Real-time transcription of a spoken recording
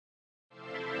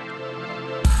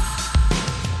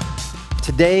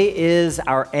Today is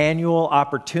our annual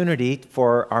opportunity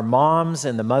for our moms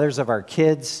and the mothers of our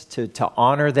kids to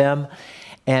honor them.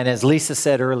 And as Lisa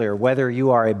said earlier, whether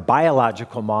you are a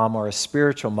biological mom or a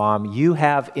spiritual mom, you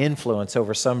have influence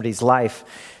over somebody's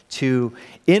life to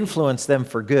influence them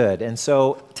for good. And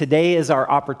so today is our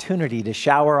opportunity to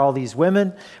shower all these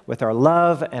women with our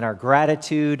love and our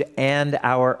gratitude and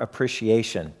our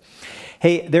appreciation.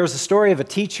 Hey, there was a story of a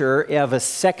teacher of a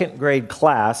second grade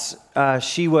class.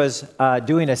 She was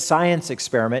doing a science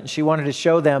experiment, and she wanted to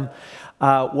show them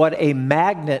what a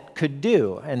magnet could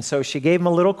do. And so she gave them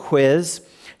a little quiz.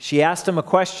 She asked them a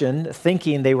question,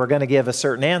 thinking they were going to give a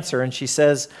certain answer. And she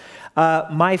says,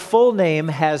 my full name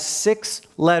has 6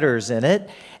 letters in it,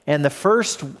 and the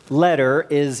first letter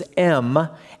is M,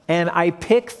 and I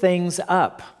pick things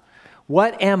up.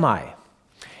 What am I?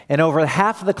 And over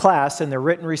half of the class in their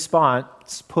written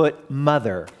response put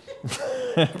mother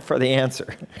for the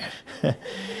answer.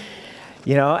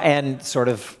 And sort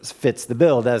of fits the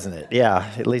bill, doesn't it? Yeah,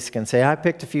 at least you can say, I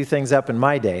picked a few things up in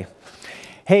my day.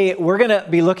 Hey, we're going to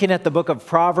be looking at the book of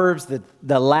Proverbs,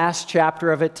 the last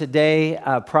chapter of it today.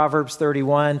 Proverbs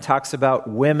 31 talks about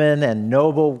women and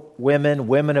noble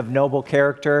women of noble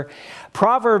character.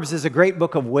 Proverbs is a great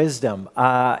book of wisdom.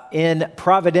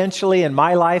 Providentially, in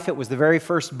my life, it was the very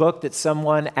first book that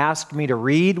someone asked me to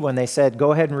read when they said,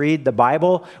 go ahead and read the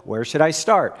Bible. Where should I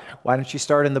start? Why don't you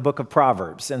start in the book of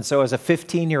Proverbs? And so as a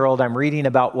 15-year-old, I'm reading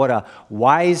about what a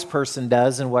wise person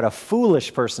does and what a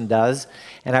foolish person does.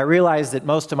 And I realized that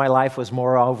most of my life was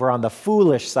more over on the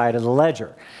foolish side of the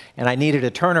ledger, and I needed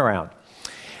a turnaround.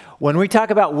 When we talk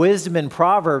about wisdom in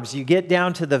Proverbs, you get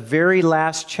down to the very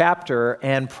last chapter,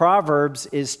 and Proverbs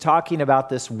is talking about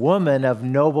this woman of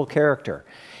noble character.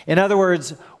 In other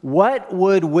words, what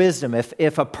would wisdom,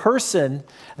 if a person,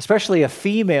 especially a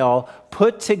female,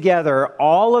 put together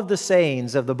all of the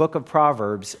sayings of the book of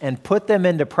Proverbs and put them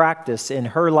into practice in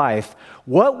her life,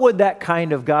 what would that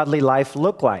kind of godly life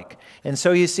look like? And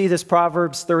so you see this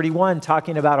Proverbs 31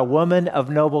 talking about a woman of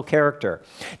noble character.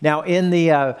 Now, in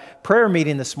the prayer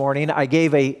meeting this morning, I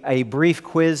gave a brief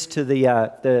quiz to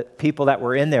the people that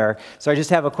were in there. So I just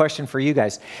have a question for you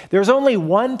guys. There's only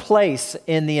one place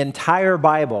in the entire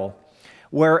Bible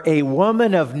where a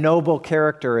woman of noble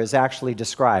character is actually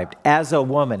described as a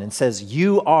woman and says,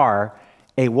 you are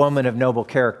a woman of noble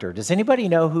character. Does anybody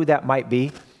know who that might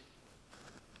be?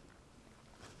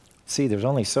 See, there's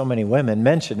only so many women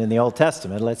mentioned in the Old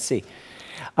Testament. Let's see.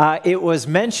 It was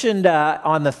mentioned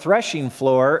on the threshing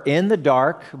floor in the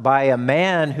dark by a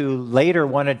man who later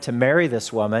wanted to marry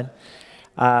this woman.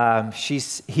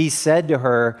 He said to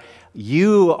her,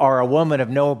 you are a woman of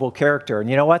noble character. And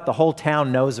you know what? The whole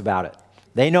town knows about it.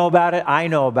 They know about it. I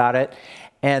know about it.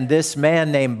 And this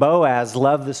man named Boaz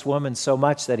loved this woman so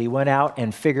much that he went out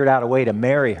and figured out a way to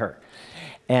marry her.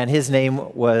 And his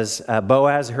name was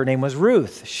Boaz. Her name was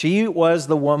Ruth. She was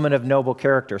the woman of noble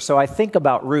character. So I think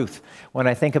about Ruth when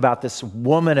I think about this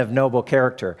woman of noble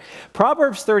character.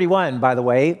 Proverbs 31, by the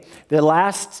way, the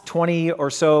last 20 or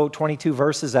so, 22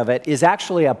 verses of it is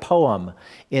actually a poem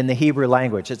in the Hebrew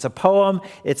language. It's a poem.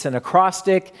 It's an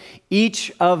acrostic.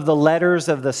 Each of the letters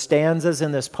of the stanzas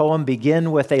in this poem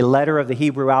begin with a letter of the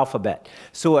Hebrew alphabet.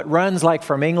 So it runs like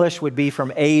from English would be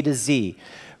from A to Z.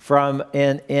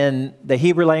 In the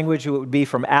Hebrew language, it would be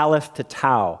from Aleph to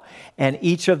Tau. And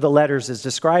each of the letters is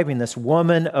describing this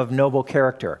woman of noble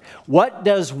character. What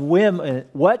does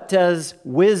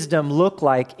wisdom look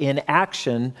like in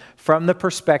action from the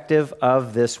perspective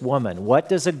of this woman? What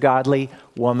does a godly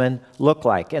woman look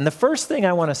like? And the first thing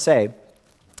I want to say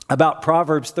about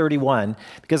Proverbs 31,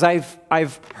 because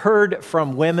I've heard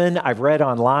from women, I've read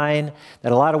online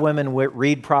that a lot of women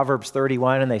read Proverbs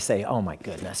 31 and they say, oh my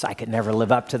goodness, I could never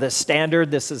live up to this standard.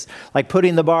 This is like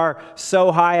putting the bar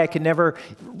so high I could never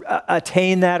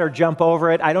attain that or jump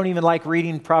over it. I don't even like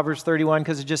reading Proverbs 31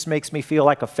 because it just makes me feel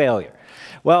like a failure.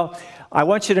 Well, I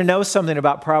want you to know something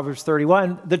about Proverbs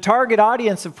 31. The target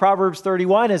audience of Proverbs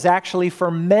 31 is actually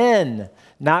for men,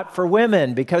 not for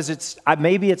women, because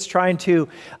maybe it's trying to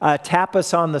tap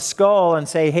us on the skull and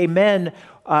say, hey, men,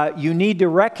 you need to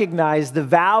recognize the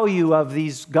value of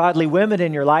these godly women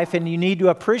in your life, and you need to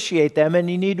appreciate them, and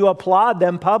you need to applaud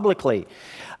them publicly.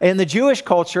 In the Jewish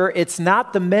culture, it's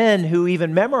not the men who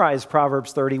even memorize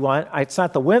Proverbs 31. It's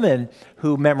not the women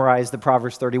who memorize the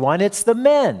Proverbs 31. It's the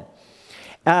men.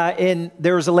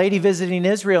 There was a lady visiting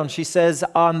Israel, and she says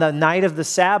on the night of the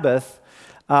Sabbath,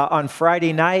 on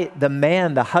Friday night,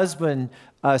 the husband,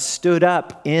 stood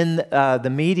up in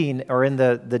the meeting or in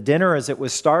the dinner as it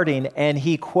was starting, and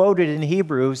he quoted in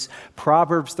Hebrews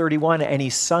Proverbs 31, and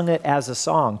he sung it as a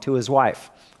song to his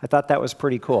wife. I thought that was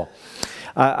pretty cool.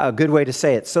 a good way to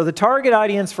say it. So the target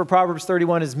audience for Proverbs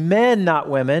 31 is men, not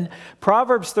women.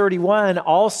 Proverbs 31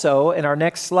 also, in our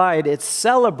next slide, it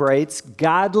celebrates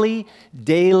godly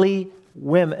daily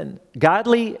women,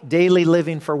 godly daily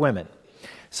living for women.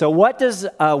 So what does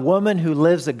a woman who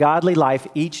lives a godly life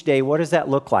each day, what does that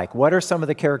look like? What are some of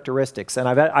the characteristics? And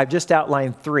I've just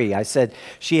outlined 3. I said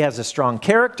she has a strong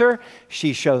character,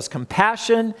 she shows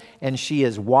compassion, and she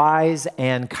is wise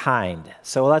and kind.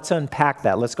 So let's unpack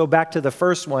that. Let's go back to the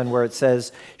first one where it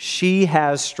says she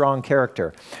has strong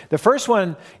character. The first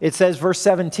one, it says, verse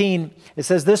 17, it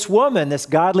says, this woman, this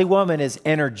godly woman, is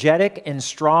energetic and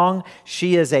strong.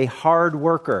 She is a hard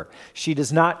worker. She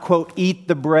does not, quote, eat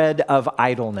the bread of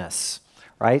idleness,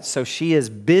 right? So she is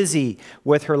busy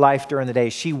with her life during the day.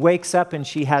 She wakes up and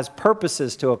she has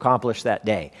purposes to accomplish that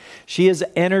day. She is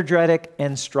energetic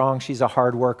and strong. She's a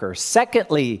hard worker.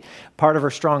 Secondly, part of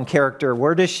her strong character,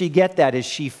 where does she get that? Is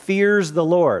she fears the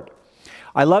Lord.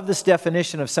 I love this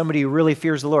definition of somebody who really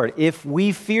fears the Lord. If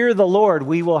we fear the Lord,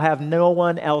 we will have no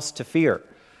one else to fear,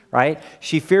 right?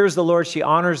 She fears the Lord. She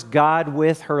honors God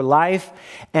with her life.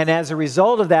 And as a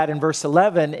result of that, in verse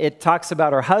 11, it talks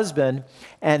about her husband,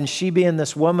 and she being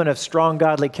this woman of strong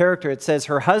godly character, it says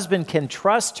her husband can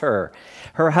trust her.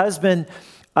 Her husband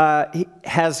he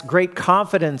has great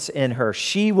confidence in her.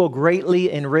 She will greatly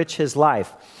enrich his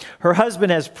life. Her husband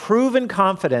has proven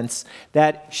confidence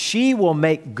that she will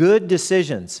make good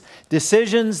decisions,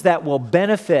 decisions that will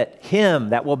benefit him,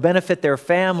 that will benefit their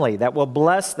family, that will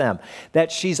bless them,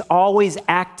 that she's always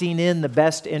acting in the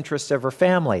best interest of her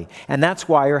family. And that's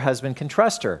why her husband can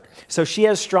trust her. So she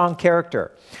has strong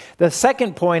character. The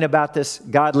second point about this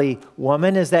godly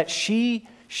woman is that she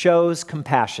shows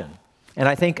compassion. And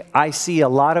I think I see a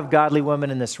lot of godly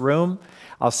women in this room.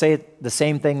 I'll say the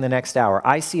same thing the next hour.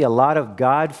 I see a lot of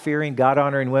God-fearing,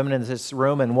 God-honoring women in this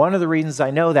room. And one of the reasons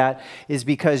I know that is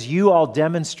because you all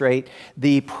demonstrate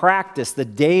the practice, the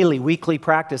daily, weekly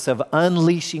practice of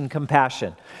unleashing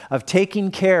compassion, of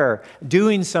taking care,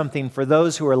 doing something for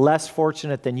those who are less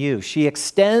fortunate than you. She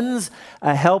extends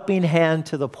a helping hand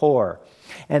to the poor.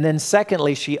 And then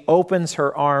secondly, she opens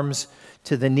her arms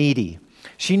to the needy.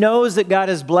 She knows that God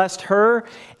has blessed her,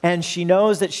 and she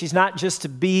knows that she's not just to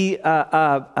be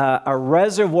a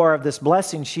reservoir of this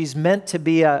blessing. She's meant to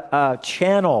be a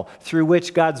channel through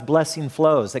which God's blessing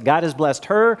flows, that God has blessed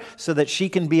her so that she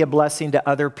can be a blessing to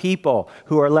other people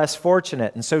who are less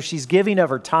fortunate. And so she's giving of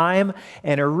her time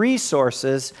and her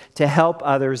resources to help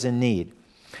others in need.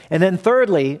 And then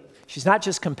thirdly, she's not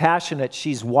just compassionate,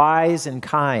 she's wise and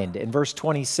kind. In verse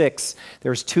 26,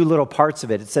 there's 2 little parts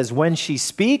of it. It says, when she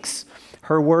speaks,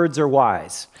 her words are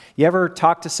wise. You ever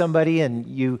talk to somebody and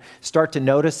you start to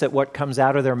notice that what comes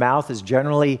out of their mouth is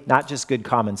generally not just good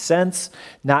common sense,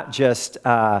 not just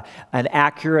an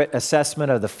accurate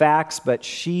assessment of the facts, but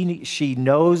she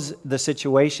knows the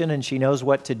situation and she knows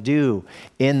what to do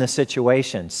in the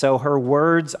situation. So her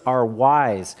words are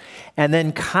wise. And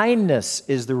then kindness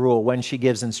is the rule when she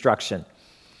gives instruction.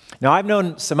 Now, I've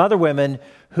known some other women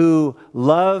who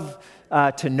love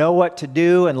to know what to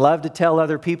do and love to tell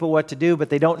other people what to do, but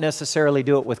they don't necessarily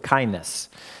do it with kindness.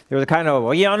 They're the kind of,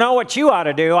 well, you don't know what you ought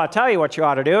to do. I'll tell you what you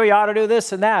ought to do. You ought to do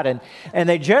this and that. And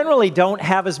they generally don't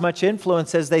have as much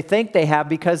influence as they think they have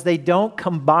because they don't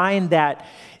combine that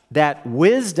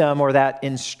wisdom or that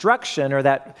instruction or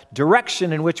that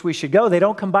direction in which we should go. They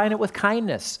don't combine it with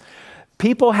kindness.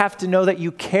 People have to know that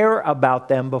you care about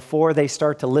them before they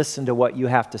start to listen to what you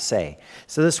have to say.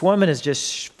 So this woman is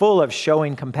just full of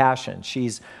showing compassion.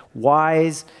 She's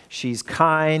wise, she's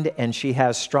kind, and she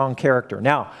has strong character.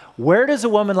 Now, where does a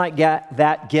woman like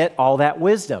that get all that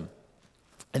wisdom?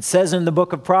 It says in the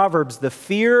book of Proverbs, the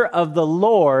fear of the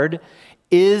Lord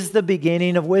is the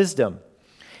beginning of wisdom.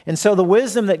 And so the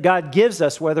wisdom that God gives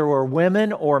us, whether we're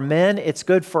women or men, it's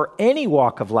good for any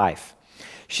walk of life.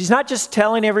 She's not just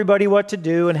telling everybody what to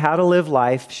do and how to live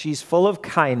life. She's full of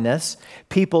kindness.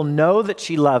 People know that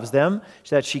she loves them,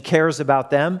 that she cares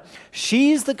about them.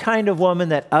 She's the kind of woman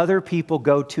that other people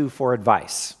go to for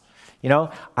advice. You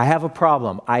know, I have a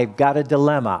problem. I've got a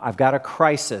dilemma. I've got a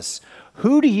crisis.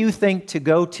 Who do you think to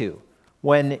go to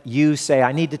when you say,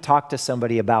 I need to talk to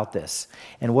somebody about this?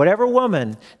 And whatever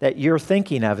woman that you're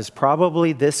thinking of is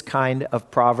probably this kind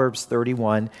of Proverbs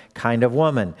 31 kind of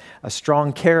woman, a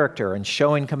strong character and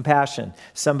showing compassion,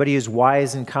 somebody who's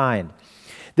wise and kind.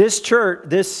 This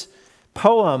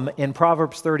poem in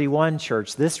Proverbs 31,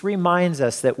 church, this reminds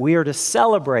us that we are to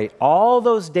celebrate all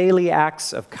those daily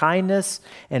acts of kindness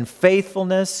and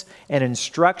faithfulness and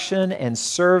instruction and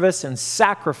service and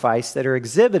sacrifice that are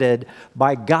exhibited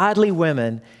by godly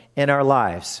women in our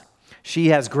lives. She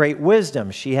has great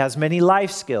wisdom. She has many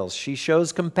life skills. She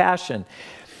shows compassion.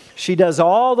 She does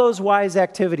all those wise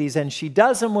activities, and she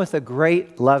does them with a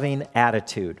great loving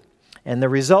attitude. And the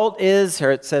result is,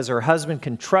 it says her husband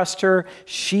can trust her.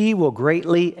 She will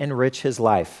greatly enrich his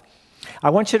life.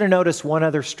 I want you to notice one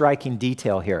other striking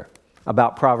detail here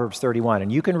about Proverbs 31,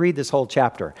 and you can read this whole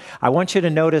chapter. I want you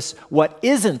to notice what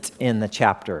isn't in the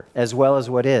chapter as well as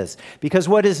what is. Because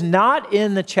what is not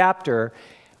in the chapter,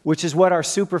 which is what our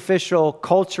superficial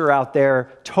culture out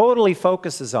there totally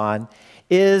focuses on,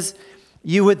 is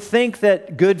you would think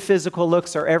that good physical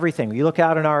looks are everything. You look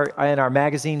out in our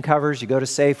magazine covers, you go to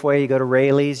Safeway, you go to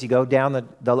Raley's, you go down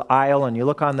the aisle and you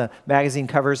look on the magazine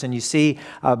covers and you see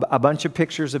a bunch of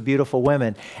pictures of beautiful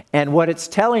women. And what it's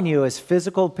telling you is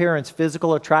physical appearance,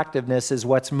 physical attractiveness is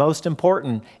what's most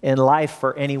important in life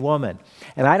for any woman.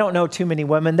 And I don't know too many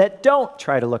women that don't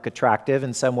try to look attractive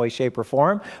in some way, shape, or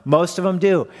form. Most of them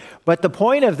do. But the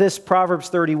point of this Proverbs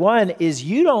 31 is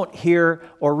you don't hear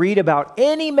or read about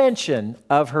any mention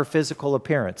of her physical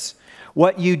appearance.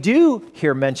 What you do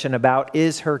hear mention about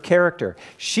is her character.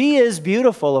 She is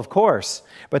beautiful, of course,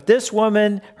 but this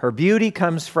woman, her beauty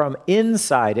comes from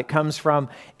inside. It comes from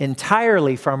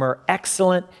entirely from her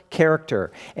excellent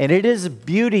character. And it is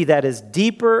beauty that is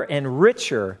deeper and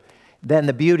richer than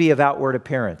the beauty of outward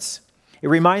appearance. It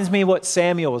reminds me of what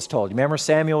Samuel was told. You remember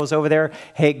Samuel was over there?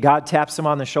 Hey, God taps him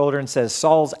on the shoulder and says,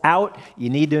 Saul's out. You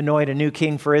need to anoint a new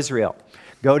king for Israel.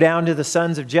 Go down to the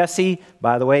sons of Jesse.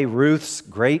 By the way, Ruth's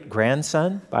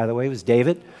great-grandson, by the way, was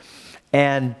David.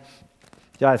 And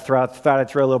I thought I'd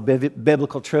throw a little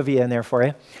biblical trivia in there for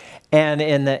you. And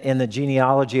in the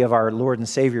genealogy of our Lord and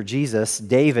Savior Jesus,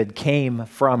 David came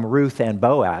from Ruth and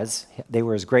Boaz. They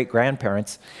were his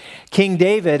great-grandparents. King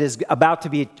David is about to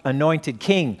be anointed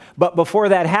king. But before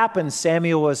that happens,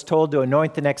 Samuel was told to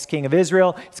anoint the next king of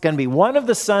Israel. It's going to be one of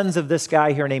the sons of this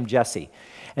guy here named Jesse.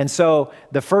 And so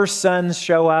the first sons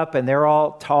show up, and they're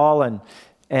all tall and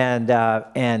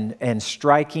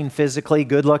striking physically,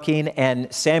 good looking.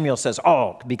 And Samuel says,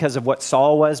 oh, because of what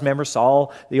Saul was. Remember,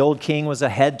 Saul, the old king, was a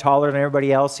head taller than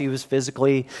everybody else. He was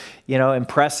physically,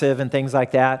 impressive and things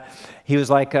like that. He was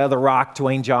like The Rock,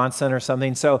 Dwayne Johnson or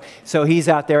something. So he's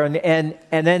out there. And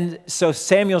then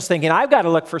Samuel's thinking, I've got to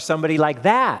look for somebody like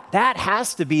that. That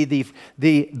has to be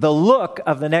the look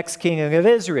of the next king of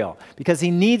Israel, because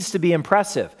he needs to be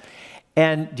impressive.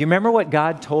 And do you remember what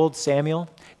God told Samuel?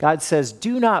 God says,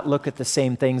 do not look at the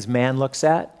same things man looks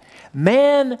at.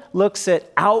 Man looks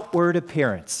at outward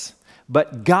appearance,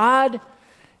 but God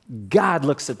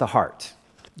looks at the heart.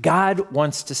 God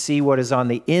wants to see what is on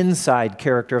the inside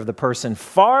character of the person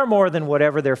far more than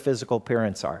whatever their physical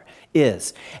appearance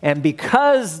is. And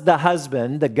because the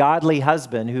husband, the godly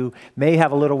husband, who may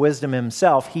have a little wisdom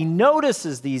himself, he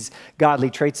notices these godly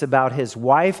traits about his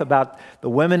wife, about the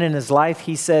women in his life.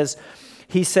 He says,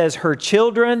 her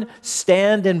children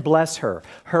stand and bless her.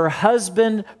 Her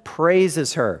husband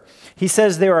praises her. He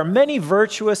says there are many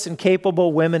virtuous and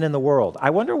capable women in the world. I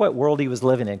wonder what world he was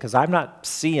living in, because I'm not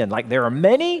seeing, there are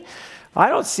many. I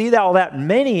don't see all that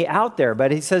many out there,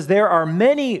 but he says there are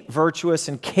many virtuous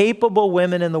and capable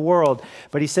women in the world.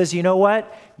 But he says, you know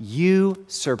what? You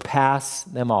surpass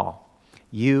them all.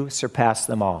 You surpass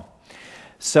them all.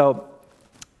 So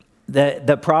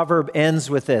the proverb ends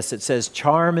with this. It says,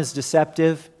 charm is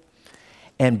deceptive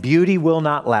and beauty will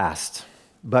not last,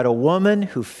 but a woman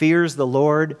who fears the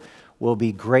Lord will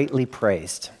be greatly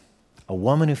praised. A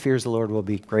woman who fears the Lord will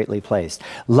be greatly praised.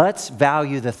 Let's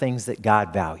value the things that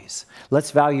God values.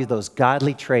 Let's value those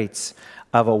godly traits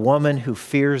of a woman who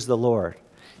fears the Lord.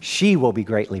 She will be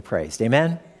greatly praised.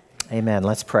 Amen? Amen.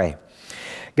 Let's pray.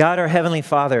 God, our Heavenly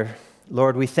Father,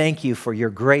 Lord, we thank you for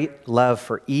your great love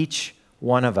for each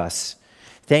one of us.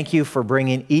 Thank you for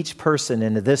bringing each person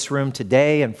into this room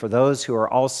today, and for those who are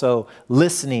also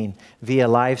listening via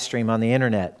live stream on the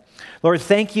internet. Lord,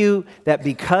 thank you that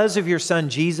because of your Son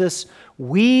Jesus,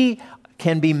 we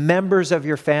can be members of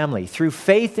your family. Through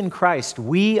faith in Christ,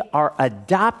 we are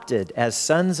adopted as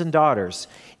sons and daughters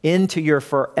into your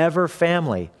forever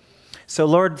family. So,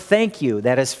 Lord, thank you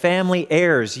that as family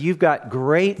heirs, you've got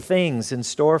great things in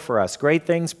store for us, great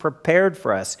things prepared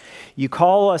for us. You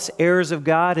call us heirs of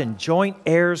God and joint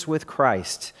heirs with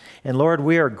Christ. And Lord,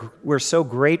 we're so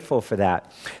grateful for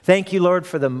that. Thank you, Lord,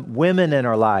 for the women in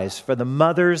our lives, for the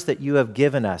mothers that you have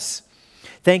given us.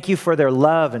 Thank you for their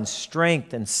love and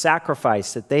strength and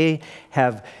sacrifice that they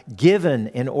have given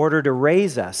in order to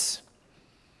raise us.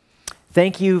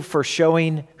 Thank you for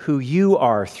showing who you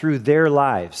are through their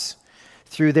lives,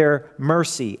 through their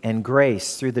mercy and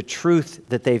grace, through the truth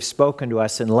that they've spoken to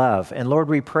us in love. And Lord,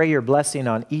 we pray your blessing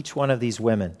on each one of these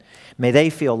women. May they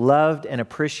feel loved and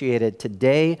appreciated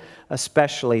today,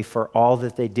 especially for all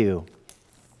that they do.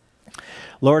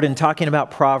 Lord, in talking about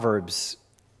Proverbs,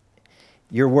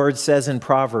 your word says in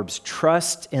Proverbs,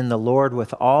 trust in the Lord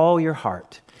with all your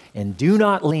heart and do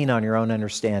not lean on your own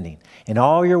understanding. In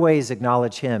all your ways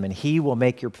acknowledge him and he will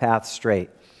make your path straight.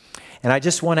 And I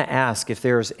just want to ask if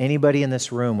there's anybody in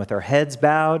this room with our heads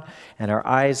bowed and our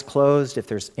eyes closed, if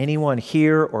there's anyone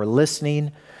here or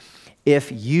listening,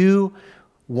 if you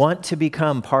want to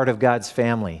become part of God's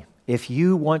family, if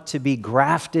you want to be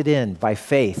grafted in by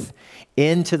faith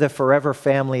into the forever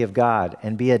family of God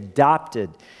and be adopted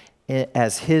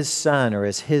as his son or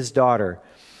as his daughter,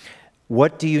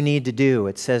 what do you need to do?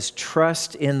 It says,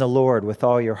 trust in the Lord with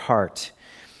all your heart.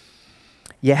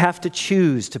 You have to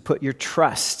choose to put your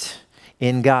trust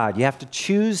in God. You have to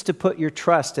choose to put your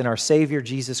trust in our Savior,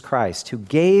 Jesus Christ, who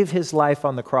gave his life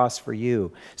on the cross for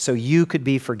you so you could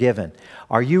be forgiven.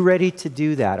 Are you ready to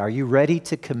do that? Are you ready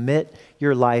to commit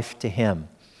your life to him?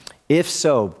 If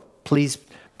so, please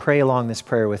pray along this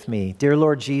prayer with me. Dear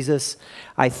Lord Jesus,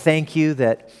 I thank you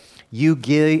that you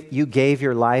gave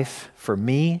your life for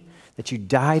me, that you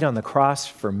died on the cross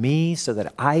for me so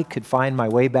that I could find my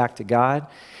way back to God.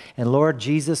 And Lord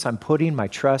Jesus, I'm putting my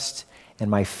trust and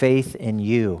my faith in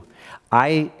you.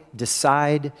 I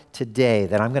decide today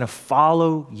that I'm going to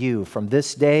follow you from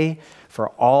this day for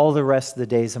all the rest of the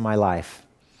days of my life.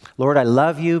 Lord, I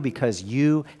love you because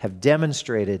you have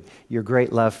demonstrated your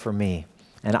great love for me,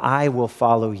 and I will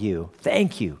follow you.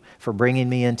 Thank you for bringing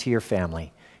me into your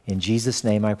family. In Jesus'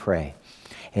 name I pray.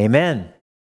 Amen.